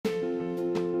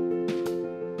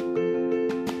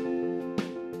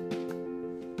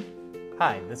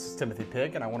Hi, this is Timothy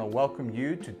Pigg, and I want to welcome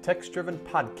you to Text Driven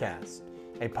Podcast,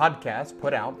 a podcast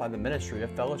put out by the ministry of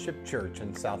Fellowship Church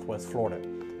in Southwest Florida.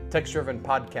 Text Driven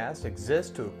Podcast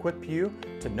exists to equip you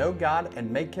to know God and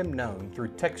make Him known through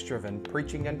text driven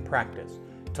preaching and practice.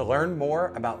 To learn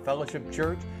more about Fellowship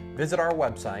Church, visit our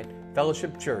website,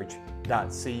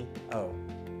 fellowshipchurch.co.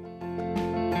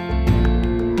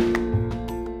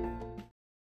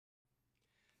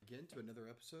 Again to another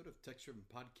episode of Text Driven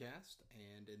Podcast,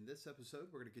 and in this episode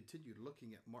we're going to continue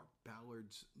looking at Mark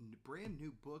Ballard's brand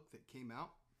new book that came out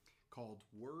called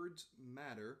Words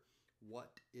Matter,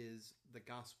 What is the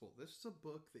Gospel? This is a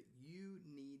book that you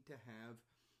need to have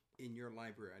in your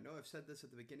library. I know I've said this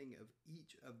at the beginning of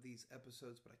each of these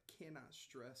episodes, but I cannot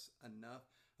stress enough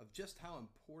of just how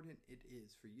important it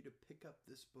is for you to pick up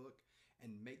this book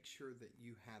and make sure that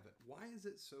you have it. Why is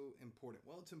it so important?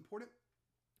 Well, it's important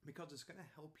because it's going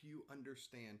to help you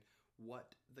understand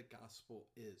what the gospel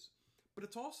is. But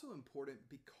it's also important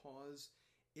because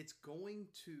it's going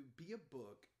to be a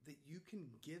book that you can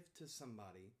give to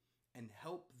somebody and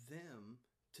help them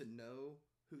to know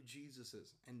who Jesus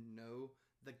is and know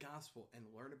the gospel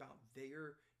and learn about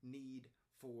their need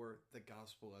for the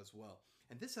gospel as well.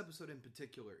 And this episode in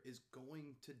particular is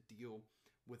going to deal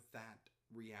with that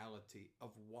reality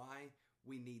of why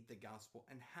we need the gospel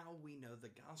and how we know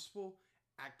the gospel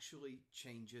actually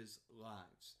changes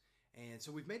lives. And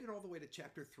so we've made it all the way to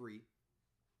chapter 3.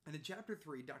 And in chapter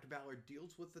 3, Dr. Ballard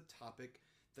deals with the topic,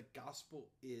 the gospel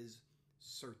is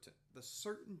certain, the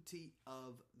certainty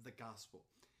of the gospel.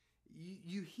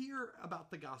 You hear about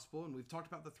the gospel, and we've talked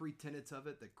about the three tenets of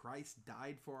it, that Christ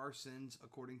died for our sins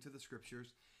according to the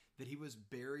scriptures, that he was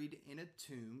buried in a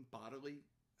tomb, bodily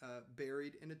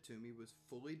buried in a tomb. He was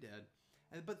fully dead.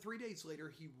 But 3 days later,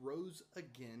 he rose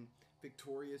again,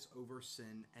 victorious over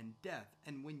sin and death.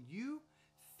 And when you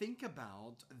think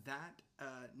about that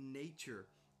nature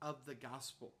of the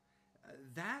gospel,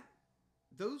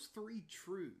 those three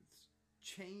truths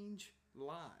change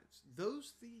lives.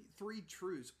 Those three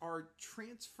truths are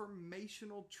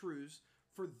transformational truths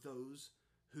for those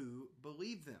who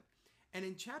believe them. And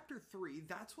in chapter 3,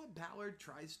 that's what Ballard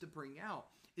tries to bring out,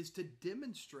 is to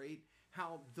demonstrate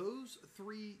how those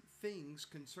three things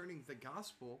concerning the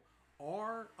gospel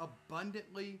are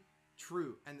abundantly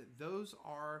true, and that those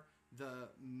are the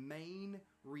main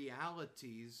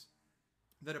realities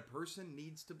that a person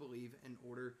needs to believe in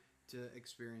order to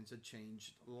experience a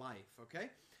changed life, okay?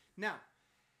 Now,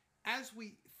 as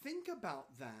we think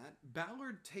about that,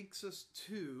 Ballard takes us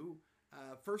to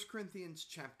 1 Corinthians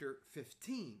chapter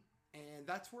 15, and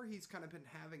that's where he's kind of been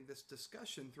having this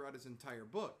discussion throughout his entire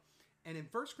book. And in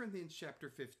 1 Corinthians chapter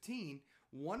 15,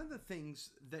 one of the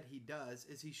things that he does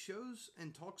is he shows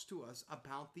and talks to us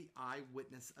about the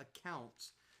eyewitness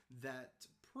accounts that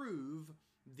prove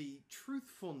the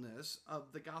truthfulness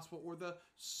of the gospel or the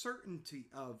certainty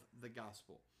of the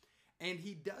gospel. And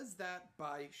he does that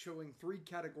by showing three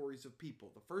categories of people.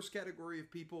 The first category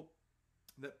of people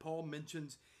that Paul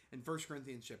mentions in 1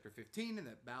 Corinthians chapter 15 and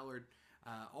that Ballard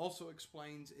also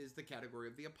explains is the category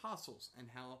of the apostles and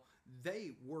how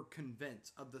they were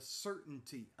convinced of the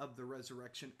certainty of the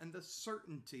resurrection and the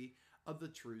certainty of the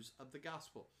truths of the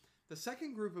gospel. The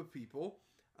second group of people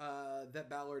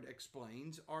that Ballard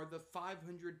explains are the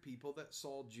 500 people that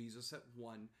saw Jesus at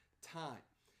one time,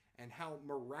 and how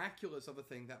miraculous of a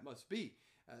thing that must be.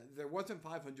 There wasn't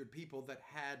 500 people that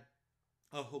had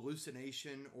a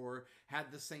hallucination or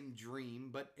had the same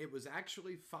dream, but it was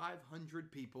actually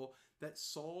 500 people that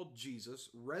saw Jesus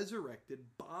resurrected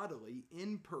bodily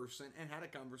in person and had a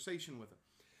conversation with him.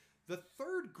 The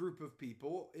third group of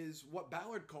people is what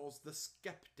Ballard calls the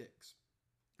skeptics,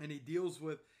 and he deals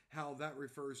with how that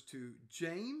refers to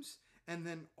James and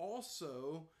then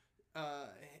also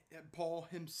Paul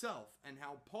himself, and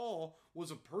how Paul was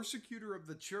a persecutor of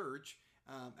the church,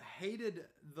 hated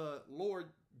the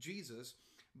Lord Jesus,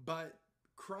 but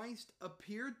Christ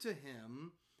appeared to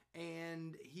him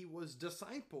and he was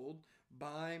discipled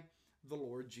by the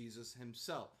Lord Jesus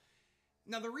himself.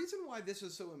 Now, the reason why this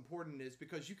is so important is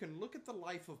because you can look at the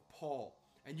life of Paul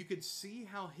and you can see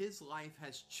how his life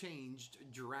has changed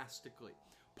drastically.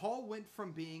 Paul went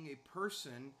from being a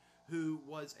person who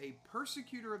was a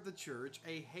persecutor of the church,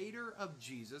 a hater of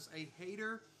Jesus, a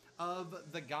hater of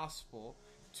the gospel,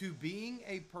 to being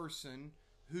a person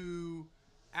who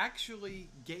actually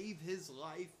gave his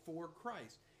life for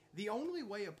Christ. The only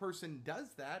way a person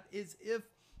does that is if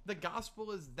the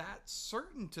gospel is that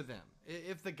certain to them,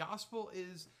 if the gospel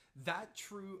is that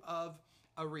true of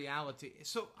a reality.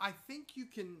 So I think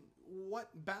what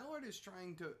Ballard is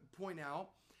trying to point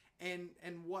out and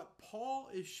what Paul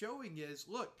is showing is,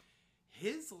 look,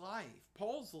 his life,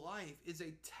 Paul's life, is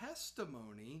a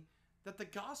testimony that the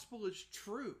gospel is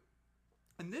true.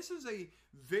 And this is a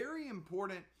very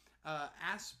important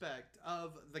aspect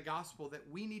of the gospel that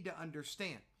we need to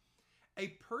understand. A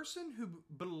person who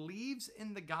believes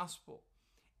in the gospel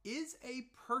is a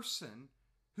person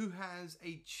who has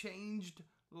a changed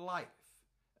life.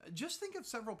 Just think of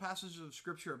several passages of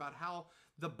Scripture about how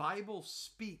the Bible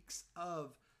speaks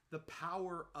of the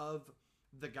power of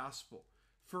the gospel.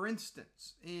 For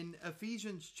instance, in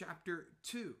Ephesians chapter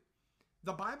 2,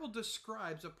 the Bible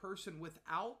describes a person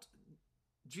without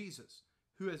Jesus,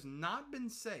 who has not been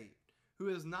saved, who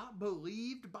has not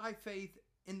believed by faith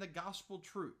in the gospel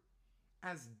truth,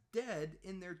 as dead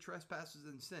in their trespasses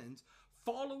and sins,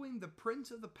 following the prince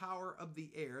of the power of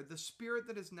the air, the spirit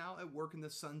that is now at work in the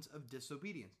sons of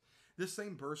disobedience. This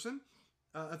same person,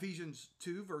 Ephesians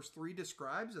 2 verse 3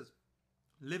 describes as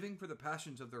living for the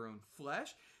passions of their own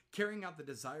flesh, carrying out the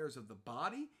desires of the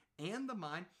body and the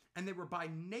mind, and they were by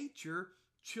nature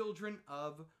children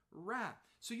of wrath.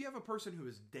 So you have a person who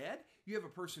is dead, you have a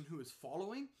person who is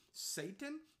following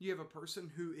Satan, you have a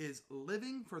person who is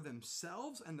living for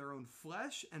themselves and their own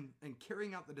flesh and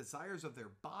carrying out the desires of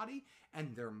their body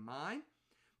and their mind.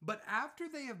 But after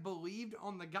they have believed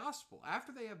on the gospel,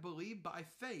 after they have believed by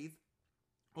faith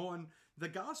on the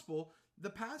gospel, the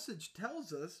passage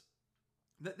tells us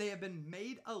that they have been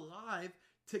made alive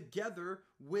together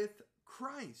with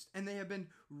Christ, and they have been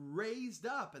raised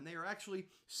up, and they are actually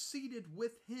seated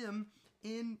with him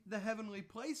in the heavenly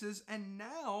places, and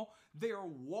now they are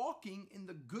walking in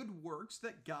the good works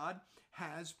that God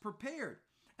has prepared.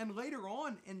 And later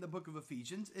on in the book of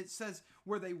Ephesians, it says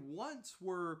where they once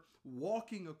were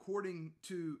walking according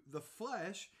to the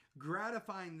flesh,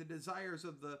 gratifying the desires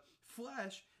of the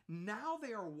flesh, now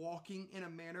they are walking in a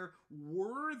manner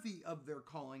worthy of their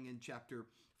calling in chapter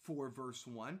 4 verse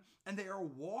 1, and they are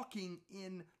walking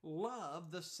in love,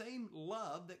 the same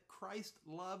love that Christ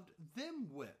loved them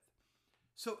with.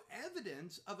 So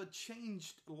evidence of a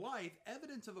changed life,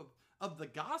 evidence of the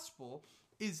gospel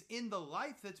is in the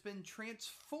life that's been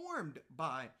transformed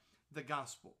by the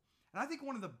gospel. And I think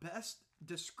one of the best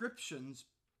descriptions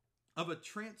of a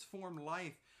transformed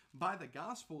life by the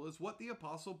gospel is what the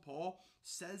Apostle Paul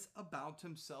says about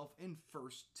himself in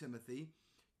 1 Timothy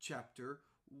chapter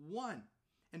 1.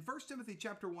 In 1 Timothy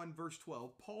chapter 1 verse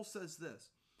 12, Paul says this.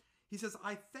 He says,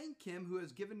 I thank him who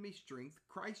has given me strength,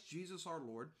 Christ Jesus our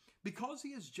Lord, because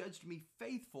he has judged me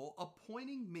faithful,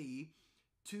 appointing me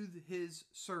to his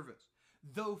service.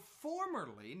 Though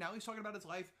formerly, now he's talking about his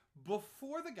life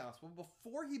before the gospel,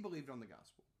 before he believed on the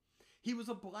gospel, he was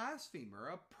a blasphemer,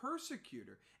 a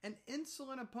persecutor, an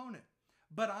insolent opponent.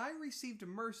 But I received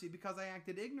mercy because I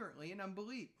acted ignorantly in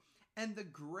unbelief. And the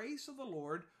grace of the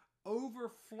Lord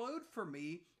overflowed for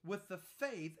me with the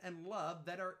faith and love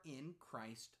that are in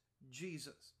Christ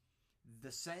Jesus.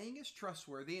 The saying is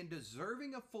trustworthy and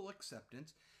deserving of full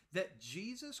acceptance that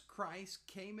Jesus Christ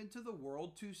came into the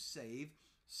world to save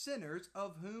sinners,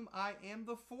 of whom I am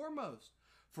the foremost.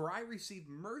 For I received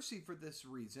mercy for this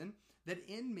reason, that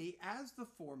in me as the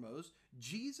foremost,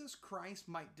 Jesus Christ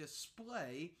might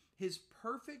display his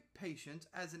perfect patience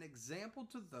as an example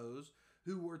to those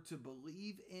who were to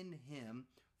believe in him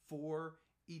for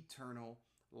eternal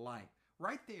life.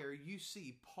 Right there, you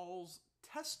see Paul's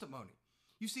testimony.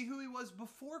 You see who he was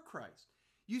before Christ.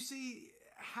 You see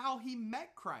how he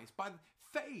met Christ by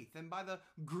faith and by the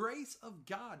grace of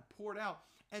God poured out.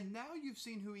 And now you've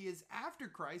seen who he is after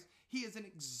Christ. He is an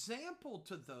example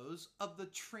to those of the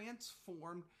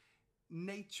transforming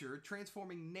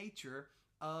nature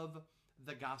of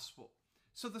the gospel.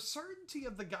 So the certainty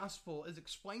of the gospel is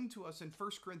explained to us in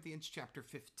 1 Corinthians chapter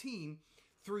 15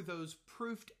 through those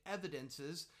proofed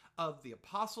evidences of the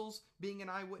apostles being an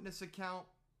eyewitness account,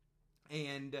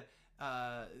 and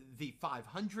the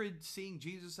 500 seeing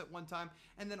Jesus at one time,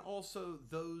 and then also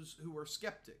those who were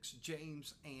skeptics,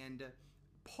 James and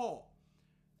Paul.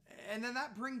 And then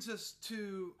that brings us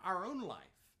to our own life.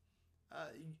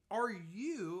 Are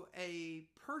you a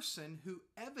person who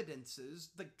evidences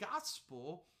the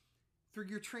gospel through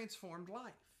your transformed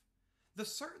life? The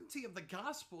certainty of the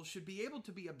gospel should be able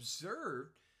to be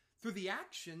observed through the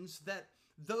actions that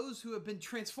those who have been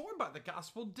transformed by the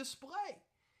gospel display.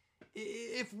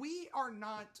 If we are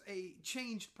not a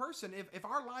changed person, if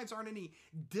our lives aren't any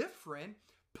different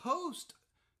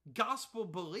post-gospel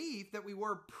belief that we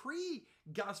were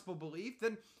pre-gospel belief,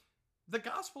 then the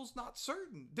gospel's not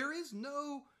certain. There is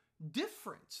no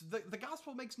difference. The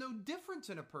gospel makes no difference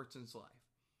in a person's life.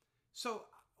 So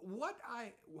what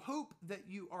I hope that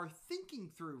you are thinking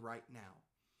through right now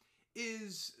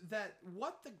is that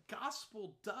what the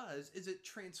gospel does is it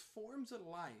transforms a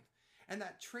life And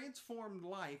that transformed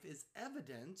life is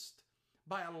evidenced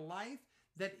by a life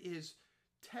that is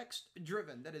text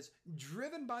driven, that is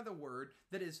driven by the Word,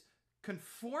 that is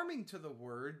conforming to the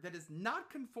Word, that is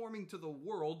not conforming to the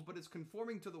world, but is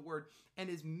conforming to the Word, and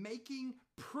is making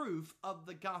proof of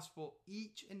the gospel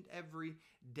each and every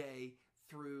day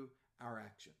through our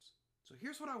actions. So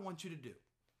here's what I want you to do.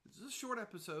 This is a short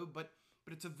episode, but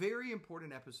it's a very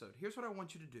important episode. Here's what I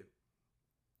want you to do.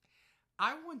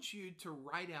 I want you to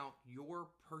write out your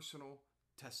personal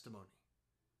testimony.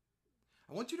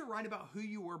 I want you to write about who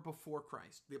you were before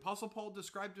Christ. The Apostle Paul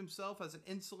described himself as an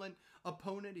insolent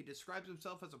opponent. He describes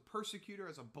himself as a persecutor,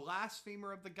 as a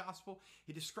blasphemer of the gospel.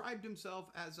 He described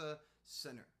himself as a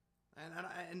sinner.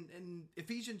 And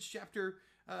Ephesians chapter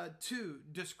 2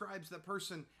 describes that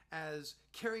person as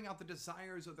carrying out the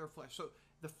desires of their flesh. So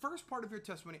the first part of your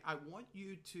testimony, I want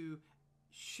you to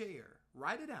share,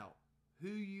 write it out, who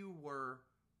you were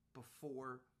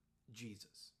before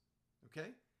Jesus. Okay?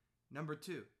 Number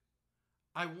 2,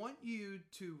 I want you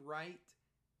to write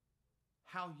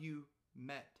how you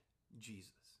met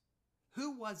Jesus.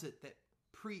 Who was it that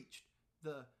preached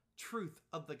the truth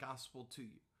of the gospel to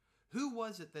you? Who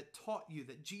was it that taught you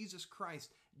that Jesus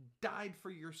Christ died for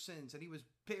your sins and he was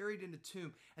buried in a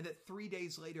tomb and that 3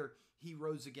 days later he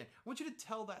rose again? I want you to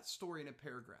tell that story in a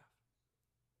paragraph.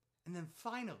 And then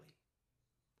finally,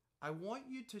 I want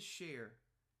you to share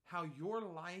how your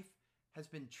life has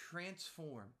been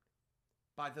transformed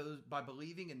by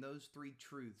believing in those 3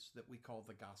 truths that we call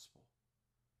the gospel.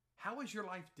 How is your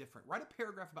life different? Write a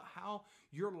paragraph about how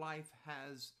your life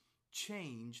has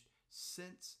changed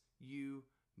since you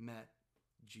met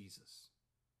Jesus.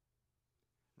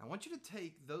 And I want you to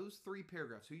take those 3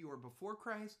 paragraphs, who you were before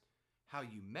Christ, how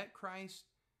you met Christ,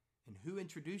 and who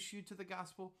introduced you to the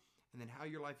gospel, and then how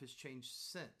your life has changed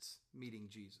since meeting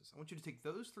Jesus. I want you to take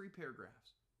those 3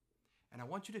 paragraphs, and I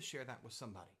want you to share that with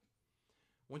somebody.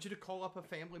 I want you to call up a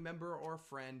family member or a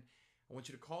friend. I want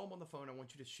you to call them on the phone. I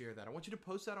want you to share that. I want you to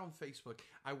post that on Facebook.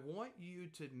 I want you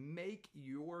to make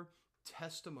your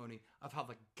testimony of how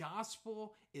the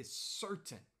gospel is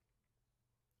certain.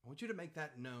 I want you to make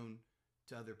that known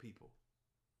to other people.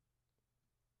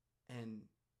 And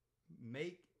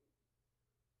make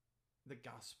the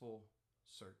gospel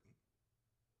certain.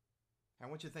 I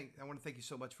want to thank you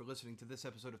so much for listening to this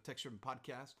episode of Text Driven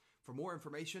Podcast. For more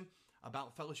information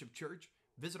about Fellowship Church,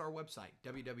 visit our website,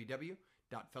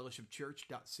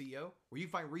 www.fellowshipchurch.co, where you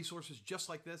find resources just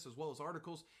like this, as well as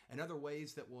articles and other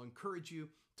ways that will encourage you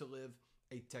to live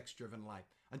a text-driven life.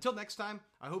 Until next time,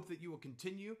 I hope that you will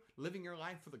continue living your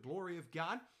life for the glory of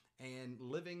God and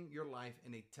living your life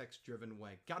in a text-driven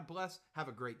way. God bless. Have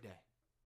a great day.